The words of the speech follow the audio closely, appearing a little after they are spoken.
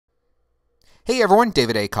Hey everyone,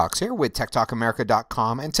 David A. Cox here with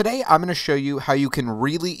TechTalkAmerica.com, and today I'm going to show you how you can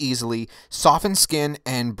really easily soften skin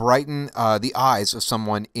and brighten the eyes of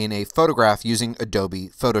someone in a photograph using Adobe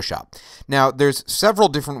Photoshop. Now, there's several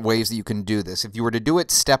different ways that you can do this. If you were to do it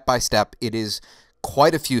step by step, it is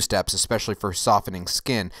quite a few steps, especially for softening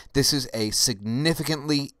skin. This is a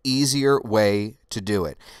significantly easier way to do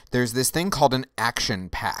it. There's this thing called an action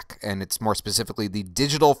pack, and it's more specifically the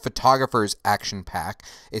Digital Photographer's Action Pack.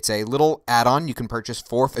 It's a little add-on you can purchase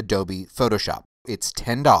for Adobe Photoshop. It's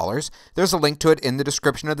 $10. There's a link to it in the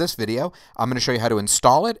description of this video. I'm going to show you how to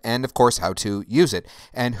install it and, of course, how to use it.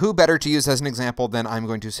 And who better to use as an example than I'm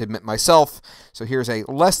going to submit myself. So here's a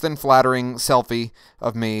less than flattering selfie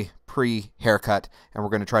of me pre-haircut, and we're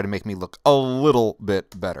going to try to make me look a little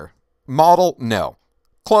bit better. Model? No.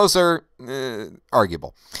 Closer?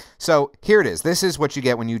 Arguable. So here it is. This is what you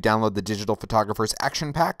get when you download the Digital Photographer's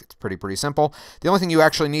Action Pack. It's pretty simple. The only thing you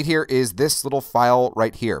actually need here is this little file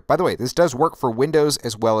right here. By the way, this does work for Windows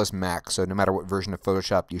as well as Mac, so no matter what version of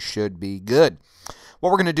Photoshop, you should be good. What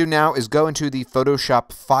we're going to do now is go into the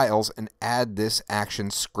Photoshop files and add this action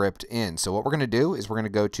script in. So what we're going to do is we're going to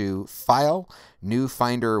go to File, New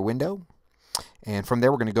Finder Window, and from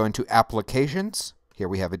there we're going to go into Applications. Here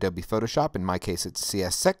we have Adobe Photoshop. In my case, it's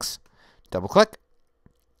CS6. Double click.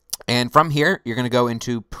 And from here, you're going to go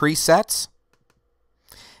into Presets.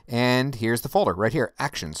 And here's the folder right here,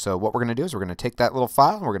 Actions. So what we're going to do is we're going to take that little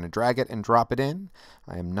file and we're going to drag it and drop it in.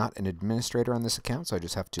 I am not an administrator on this account, so I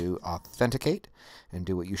just have to authenticate and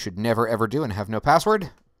do what you should never ever do and have no password.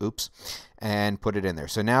 Oops. And put it in there.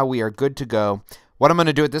 So now we are good to go. What I'm going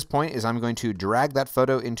to do at this point is I'm going to drag that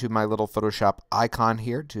photo into my little Photoshop icon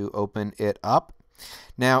here to open it up.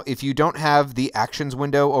 Now, if you don't have the Actions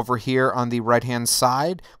window over here on the right-hand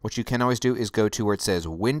side, what you can always do is go to where it says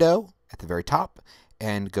Window at the very top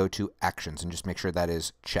and go to Actions and just make sure that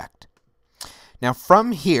is checked. Now,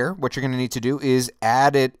 from here, what you're going to need to do is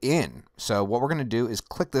add it in. So what we're going to do is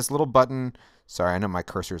click this little button. Sorry, I know my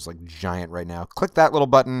cursor is like giant right now. Click that little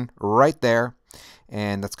button right there,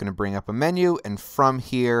 and that's going to bring up a menu. And from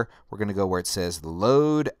here, we're going to go where it says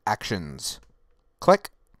Load Actions.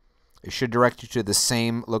 Click. It should direct you to the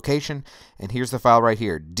same location. And here's the file right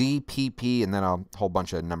here, DPP, and then a whole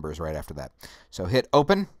bunch of numbers right after that. So hit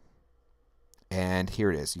Open, and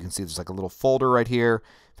here it is. You can see there's like a little folder right here.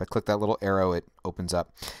 If I click that little arrow, it opens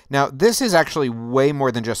up. Now, this is actually way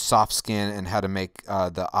more than just soft skin and how to make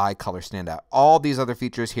the eye color stand out. All these other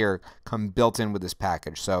features here come built in with this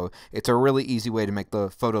package. So it's a really easy way to make the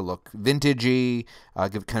photo look vintagey,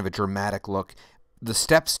 give it kind of a dramatic look. The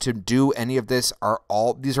steps to do any of this are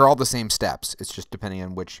all the same steps. It's just depending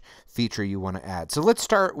on which feature you want to add. So let's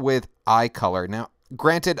start with eye color. Now,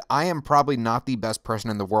 granted, I am probably not the best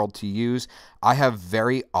person in the world to use. I have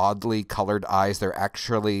very oddly colored eyes. They're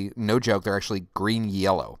actually, no joke, they're actually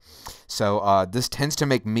green-yellow. So this tends to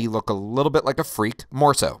make me look a little bit like a freak,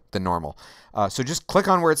 more so than normal. So just click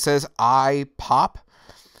on where it says Eye Pop.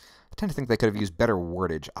 I tend to think they could have used better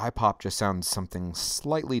wordage. Eye pop just sounds something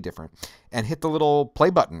slightly different. And hit the little play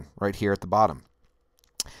button right here at the bottom.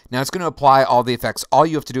 Now it's going to apply all the effects. All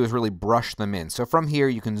you have to do is really brush them in. So from here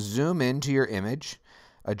you can zoom into your image,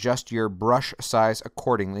 adjust your brush size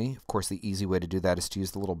accordingly. Of course, the easy way to do that is to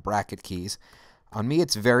use the little bracket keys. On me,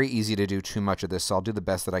 it's very easy to do too much of this, so I'll do the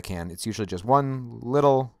best that I can. It's usually just one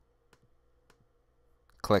little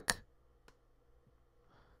click.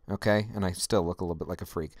 Okay, and I still look a little bit like a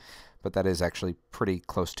freak, but that is actually pretty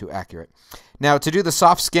close to accurate. Now, to do the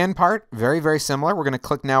soft skin part, very similar. We're going to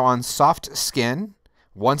click now on Soft Skin.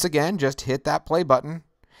 Once again, just hit that play button.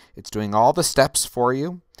 It's doing all the steps for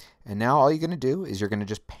you. And now all you're going to do is you're going to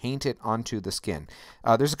just paint it onto the skin.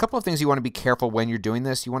 There's a couple of things you want to be careful when you're doing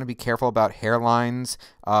this. You want to be careful about hairlines.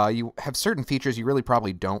 You have certain features you really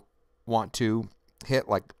probably don't want to hit,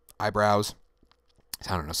 like eyebrows.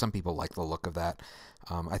 I don't know, some people like the look of that.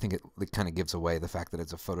 I think it kind of gives away the fact that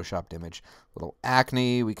it's a photoshopped image. Little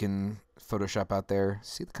acne we can Photoshop out there.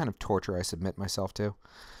 See the kind of torture I submit myself to?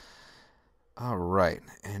 All right,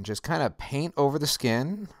 and just kind of paint over the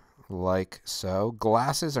skin like so.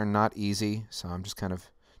 Glasses are not easy, so I'm just kind of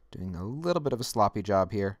doing a little bit of a sloppy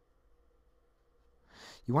job here.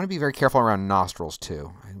 You want to be very careful around nostrils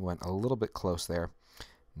too. I went a little bit close there.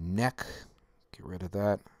 Neck, get rid of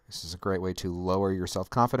that. This is a great way to lower your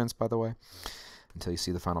self-confidence, by the way, until you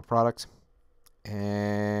see the final product.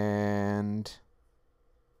 And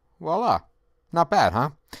voila. Not bad, huh?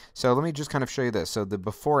 So let me just kind of show you this. So the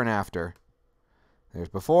before and after. There's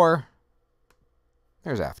before.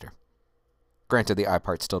 There's after. Granted, the eye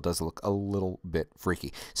part still does look a little bit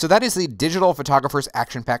freaky. So that is the Digital Photographer's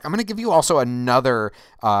Action Pack. I'm going to give you also another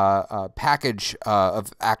package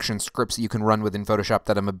of action scripts that you can run within Photoshop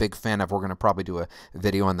that I'm a big fan of. We're going to probably do a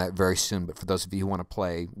video on that very soon, but for those of you who want to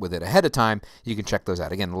play with it ahead of time, you can check those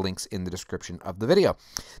out. Again, links in the description of the video.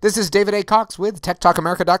 This is David A. Cox with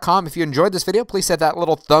TechTalkAmerica.com. If you enjoyed this video, please hit that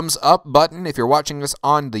little thumbs up button. If you're watching this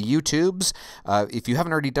on the YouTubes, if you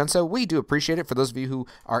haven't already done so, we do appreciate it. For those of you who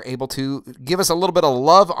are able to give us a little bit of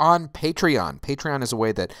love on Patreon. Patreon is a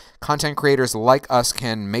way that content creators like us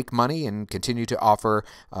can make money and continue to offer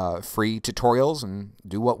free tutorials and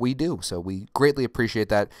do what we do. So we greatly appreciate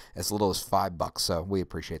that, as little as $5. So we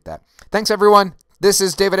appreciate that. Thanks, everyone. This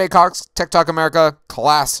is David A. Cox, Tech Talk America.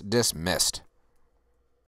 Class dismissed.